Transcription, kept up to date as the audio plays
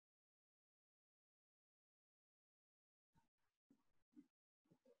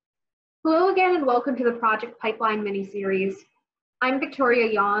Hello again and welcome to the Project Pipeline mini-series. I'm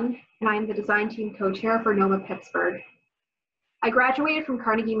Victoria Young and I'm the design team co-chair for NOMA Pittsburgh. I graduated from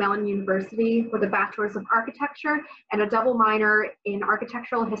Carnegie Mellon University with a Bachelor's of Architecture and a double minor in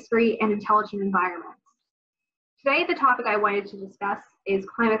Architectural History and Intelligent Environments. Today the topic I wanted to discuss is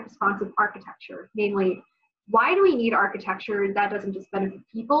climate responsive architecture, namely, why do we need architecture that doesn't just benefit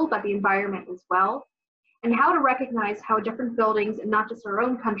people but the environment as well? And how to recognize how different buildings, in not just our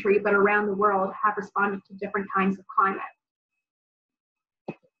own country, but around the world, have responded to different kinds of climate.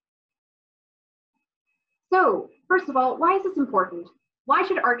 So, first of all, why is this important? Why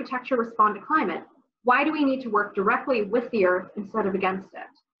should architecture respond to climate? Why do we need to work directly with the Earth instead of against it?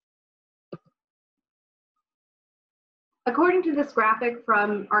 According to this graphic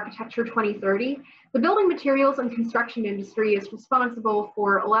from Architecture 2030, the building materials and construction industry is responsible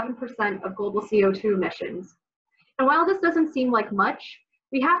for 11% of global CO2 emissions. And while this doesn't seem like much,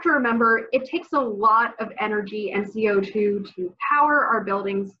 we have to remember it takes a lot of energy and CO2 to power our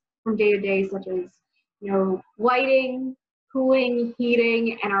buildings from day to day, such as lighting, cooling,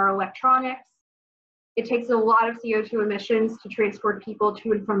 heating, and our electronics. It takes a lot of CO2 emissions to transport people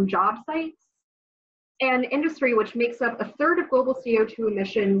to and from job sites. And industry, which makes up a third of global CO2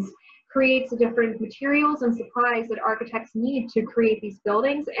 emissions, creates the different materials and supplies that architects need to create these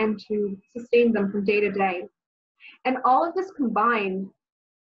buildings and to sustain them from day to day. And all of this combined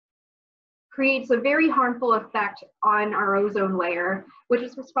creates a very harmful effect on our ozone layer, which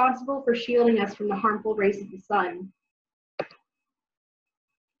is responsible for shielding us from the harmful rays of the sun.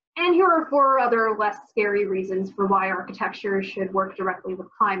 And here are 4 other less scary reasons for why architecture should work directly with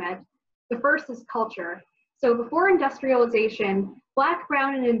climate. The first is culture. So before industrialization, Black,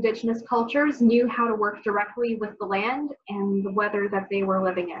 Brown, and Indigenous cultures knew how to work directly with the land and the weather that they were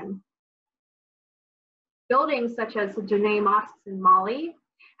living in. Buildings such as the Dene mosques in Mali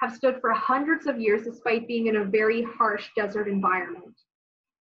have stood for hundreds of years despite being in a very harsh desert environment.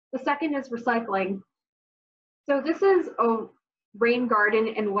 The second is recycling. So this is a rain garden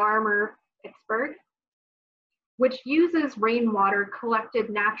in Larimer, Pittsburgh, which uses rainwater collected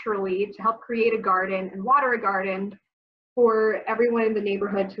naturally to help create a garden and water a garden for everyone in the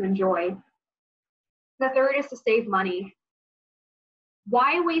neighborhood to enjoy. The third is to save money.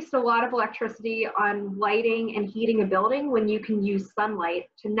 Why waste a lot of electricity on lighting and heating a building when you can use sunlight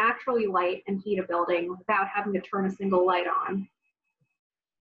to naturally light and heat a building without having to turn a single light on?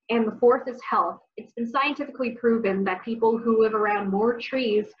 And the fourth is health. It's been scientifically proven that people who live around more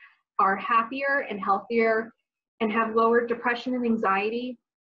trees are happier and healthier and have lower depression and anxiety,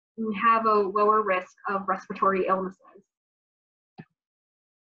 and have a lower risk of respiratory illnesses.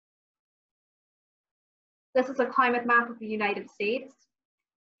 This is a climate map of the United States,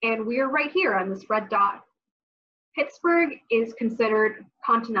 and we're right here on this red dot. Pittsburgh is considered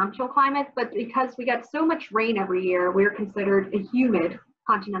continental climate, but because we get so much rain every year, we're considered a humid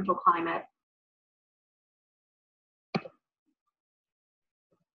continental climate.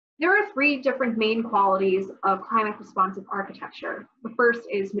 There are 3 different main qualities of climate responsive architecture. The first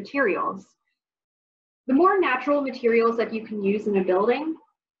is materials. The more natural materials that you can use in a building,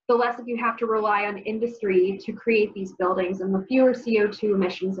 the less that you have to rely on industry to create these buildings and the fewer CO2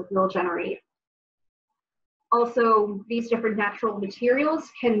 emissions that you'll generate. Also, these different natural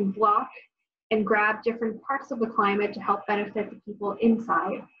materials can block and grab different parts of the climate to help benefit the people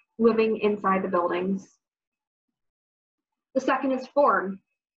inside, living inside the buildings. The second is form.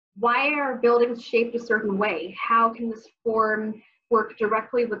 Why are buildings shaped a certain way? How can this form work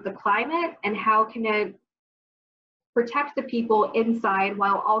directly with the climate, and how can it protect the people inside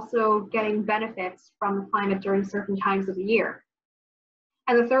while also getting benefits from the climate during certain times of the year?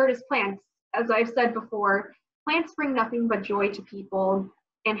 And the third is plants. As I've said before, plants bring nothing but joy to people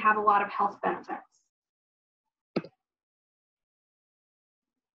and have a lot of health benefits.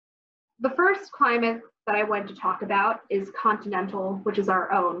 The first climate that I wanted to talk about is continental, which is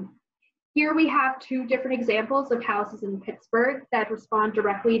our own. Here we have 2 different examples of houses in Pittsburgh that respond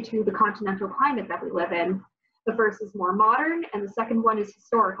directly to the continental climate that we live in. The first is more modern, and the second one is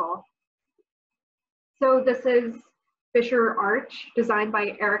historical. So this is Fisher Arch, designed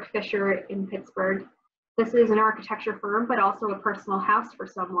by Eric Fisher in Pittsburgh. This is an architecture firm, but also a personal house for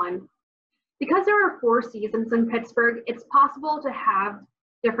someone. Because there are 4 seasons in Pittsburgh, it's possible to have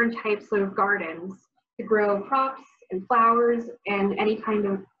different types of gardens to grow crops and flowers and any kind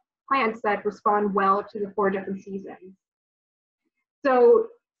of plants that respond well to the 4 different seasons. So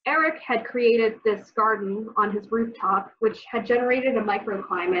Eric had created this garden on his rooftop, which had generated a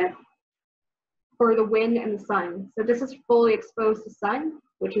microclimate for the wind and the sun. So this is fully exposed to sun,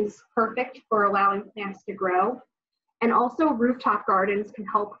 which is perfect for allowing plants to grow. And also rooftop gardens can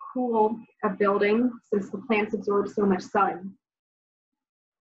help cool a building since the plants absorb so much sun.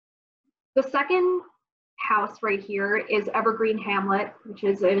 The second house right here is Evergreen Hamlet, which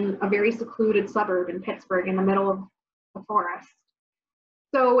is in a very secluded suburb in Pittsburgh in the middle of the forest.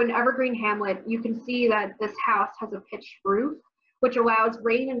 So in Evergreen Hamlet, you can see that this house has a pitched roof, which allows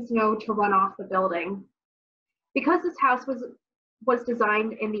rain and snow to run off the building. Because this house was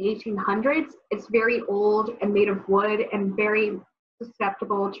designed in the 1800s, it's very old and made of wood and very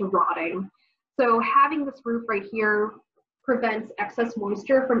susceptible to rotting. So having this roof right here prevents excess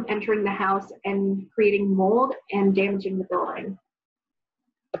moisture from entering the house and creating mold and damaging the building.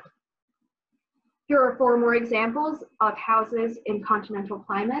 Here are 4 more examples of houses in continental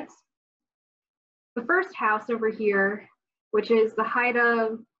climates. The first house over here, which is the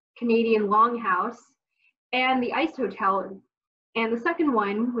Haida Canadian Longhouse and the Ice Hotel, and the second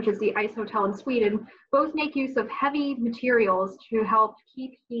one, which is the Ice Hotel in Sweden, both make use of heavy materials to help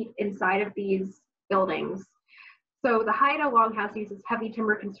keep heat inside of these buildings. So the Haida Longhouse uses heavy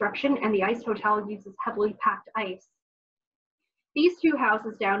timber construction and the Ice Hotel uses heavily packed ice. These 2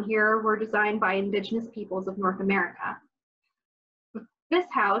 houses down here were designed by indigenous peoples of North America. This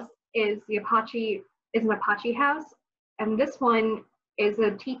house is an Apache house, and this one is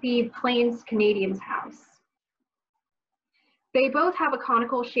a teepee Plains Canadians house. They both have a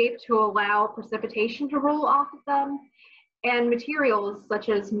conical shape to allow precipitation to roll off of them, and materials such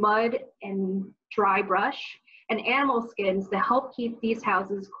as mud and dry brush and animal skins to help keep these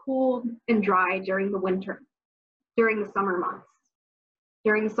houses cool and dry during the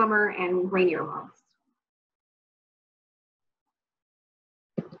summer and rainier months.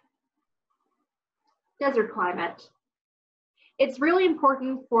 Desert climate. It's really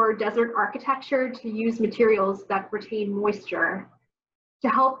important for desert architecture to use materials that retain moisture to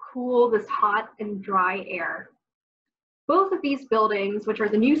help cool this hot and dry air. Both of these buildings, which are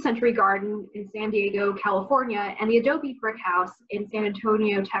the New Century Garden in San Diego, California, and the Adobe Brick House in San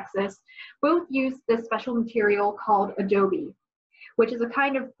Antonio, Texas, both use this special material called adobe, which is a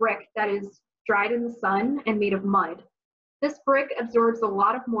kind of brick that is dried in the sun and made of mud. This brick absorbs a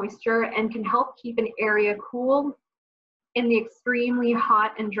lot of moisture and can help keep an area cool in the extremely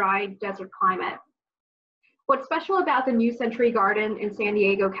hot and dry desert climate. What's special about the New Century Garden in San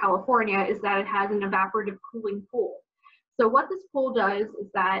Diego, California is that it has an evaporative cooling pool. So what this pool does is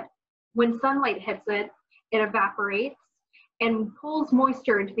that when sunlight hits it, it evaporates and pulls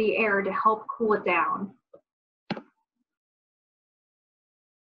moisture into the air to help cool it down.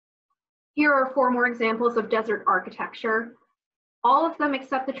 Here are 4 more examples of desert architecture. All of them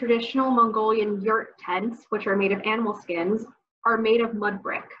except the traditional Mongolian yurt tents, which are made of animal skins, are made of mud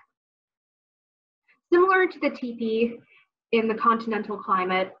brick. Similar to the teepee in the continental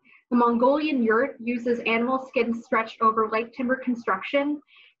climate, the Mongolian yurt uses animal skins stretched over light timber construction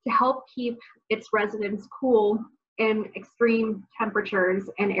to help keep its residents cool in extreme temperatures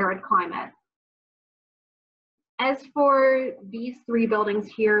and arid climate. As for these 3 buildings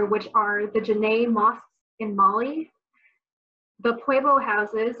here, which are the Janae mosques in Mali, the Pueblo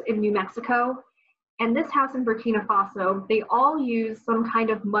houses in New Mexico, and this house in Burkina Faso, they all use some kind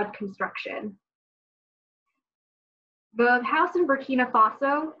of mud construction. The house in Burkina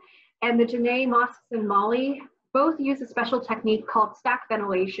Faso and the Janae mosques in Mali both use a special technique called stack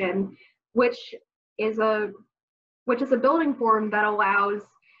ventilation, which is a building form that allows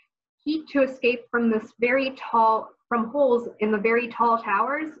heat to escape from holes in the very tall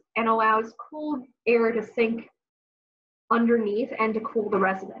towers and allows cool air to sink underneath and to cool the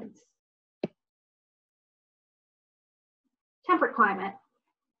residents. Temperate climate.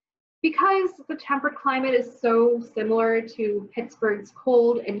 Because the temperate climate is so similar to Pittsburgh's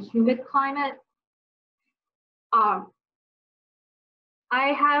cold and humid climate, I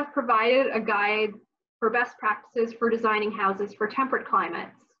have provided a guide for best practices for designing houses for temperate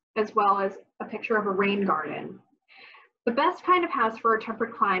climates, as well as a picture of a rain garden. The best kind of house for a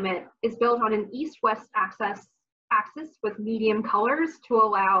temperate climate is built on an east-west axis with medium colors to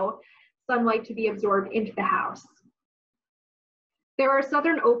allow sunlight to be absorbed into the house. There are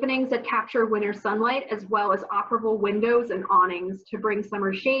southern openings that capture winter sunlight, as well as operable windows and awnings to bring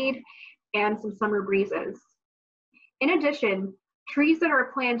summer shade and some summer breezes. In addition, trees that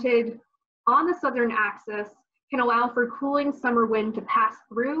are planted on the southern axis can allow for cooling summer wind to pass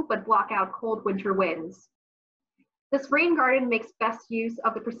through but block out cold winter winds. This rain garden makes best use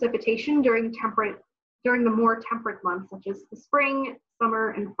of the precipitation during the more temperate months, such as the spring,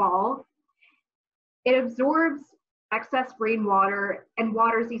 summer, and fall. It absorbs excess rainwater and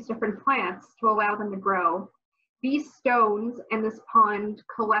waters these different plants to allow them to grow. These stones and this pond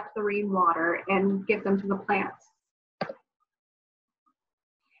collect the rainwater and give them to the plants.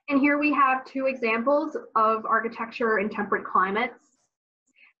 And here we have two examples of architecture in temperate climates.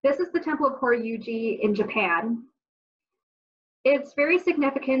 This is the Temple of Horyuji in Japan. It's very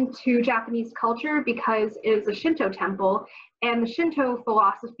significant to Japanese culture because it is a Shinto temple, and the Shinto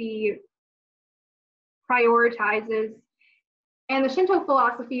philosophy prioritizes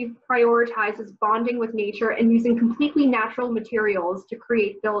bonding with nature and using completely natural materials to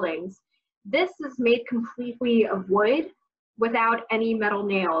create buildings. This is made completely of wood without any metal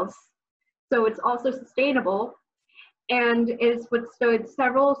nails. So it's also sustainable and is withstood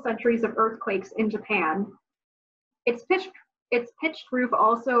several centuries of earthquakes in Japan. Its pitched roof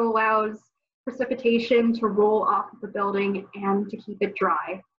also allows precipitation to roll off of the building and to keep it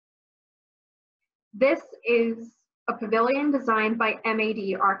dry. This is a pavilion designed by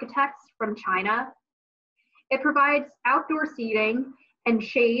MAD architects from China. It provides outdoor seating and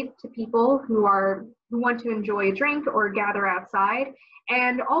shade to people who want to enjoy a drink or gather outside,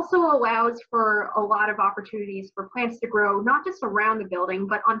 and also allows for a lot of opportunities for plants to grow, not just around the building,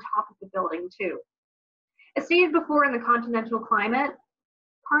 but on top of the building too. As stated before in the continental climate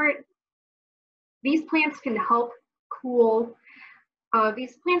part, these plants can help cool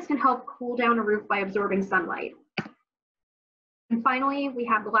down a roof by absorbing sunlight. And finally, we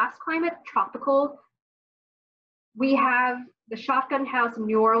have the last climate, tropical. We have the Shotgun House in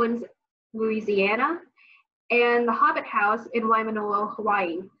New Orleans, Louisiana, and the Hobbit House in Waimanalo,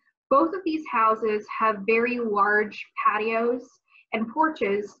 Hawaii. Both of these houses have very large patios and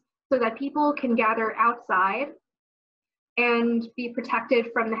porches so that people can gather outside and be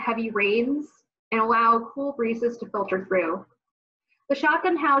protected from the heavy rains and allow cool breezes to filter through. The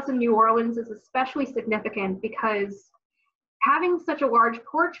Shotgun House in New Orleans is especially significant because having such a large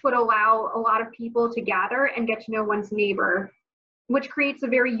porch would allow a lot of people to gather and get to know one's neighbor, which creates a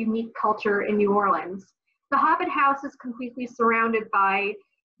very unique culture in New Orleans. The Hobbit House is completely surrounded by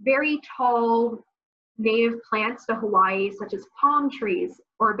very tall native plants to Hawaii, such as palm trees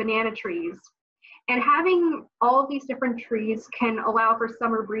or banana trees. And having all of these different trees can allow for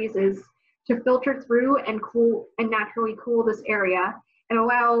summer breezes to filter through and naturally cool this area and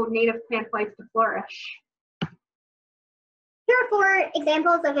allow native plant life to flourish. Here are 4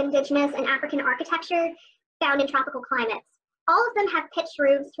 examples of indigenous and African architecture found in tropical climates. All of them have pitched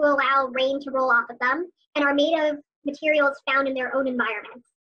roofs to allow rain to roll off of them and are made of materials found in their own environments.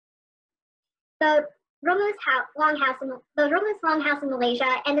 The Romulus Longhouse in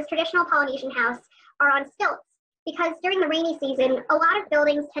Malaysia and this traditional Polynesian house are on stilts because during the rainy season, a lot of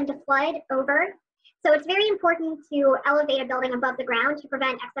buildings tend to flood over. So it's very important to elevate a building above the ground to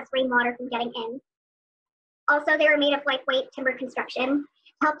prevent excess rainwater from getting in. Also, they are made of lightweight timber construction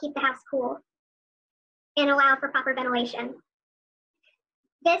to help keep the house cool and allow for proper ventilation.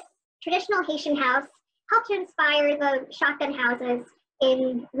 This traditional Haitian house helped to inspire the shotgun houses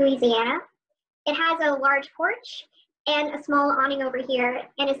in Louisiana. It has a large porch and a small awning over here,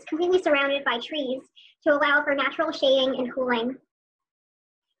 and it's completely surrounded by trees to allow for natural shading and cooling.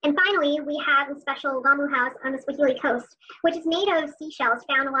 And finally, we have a special Lamu house on the Swahili coast, which is made of seashells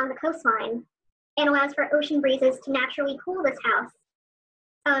found along the coastline and allows for ocean breezes to naturally cool this house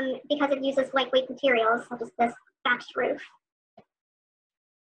because it uses lightweight materials such as this thatched roof.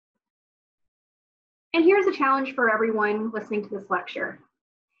 And here's a challenge for everyone listening to this lecture.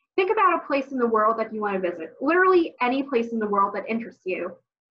 Think about a place in the world that you want to visit, literally any place in the world that interests you.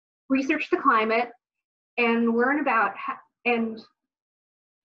 Research the climate and learn about, so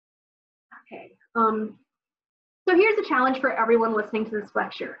here's a challenge for everyone listening to this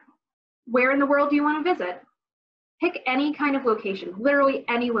lecture. Where in the world do you want to visit? Pick any kind of location, literally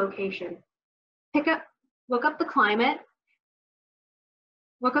any location. Look up the climate,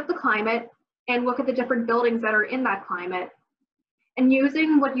 and look at the different buildings that are in that climate. And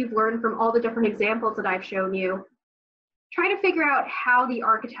using what you've learned from all the different examples that I've shown you, try to figure out how the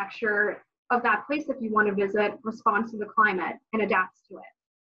architecture of that place that you want to visit responds to the climate and adapts to it.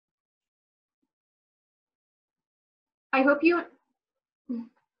 I hope you,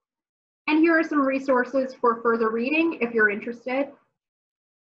 and here are some resources for further reading if you're interested.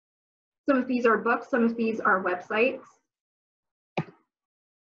 Some of these are books, some of these are websites.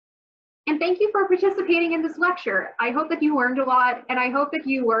 And thank you for participating in this lecture. I hope that you learned a lot, and I hope that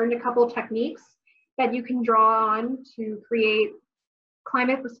you learned a couple techniques that you can draw on to create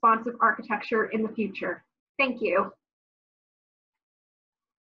climate responsive architecture in the future. Thank you.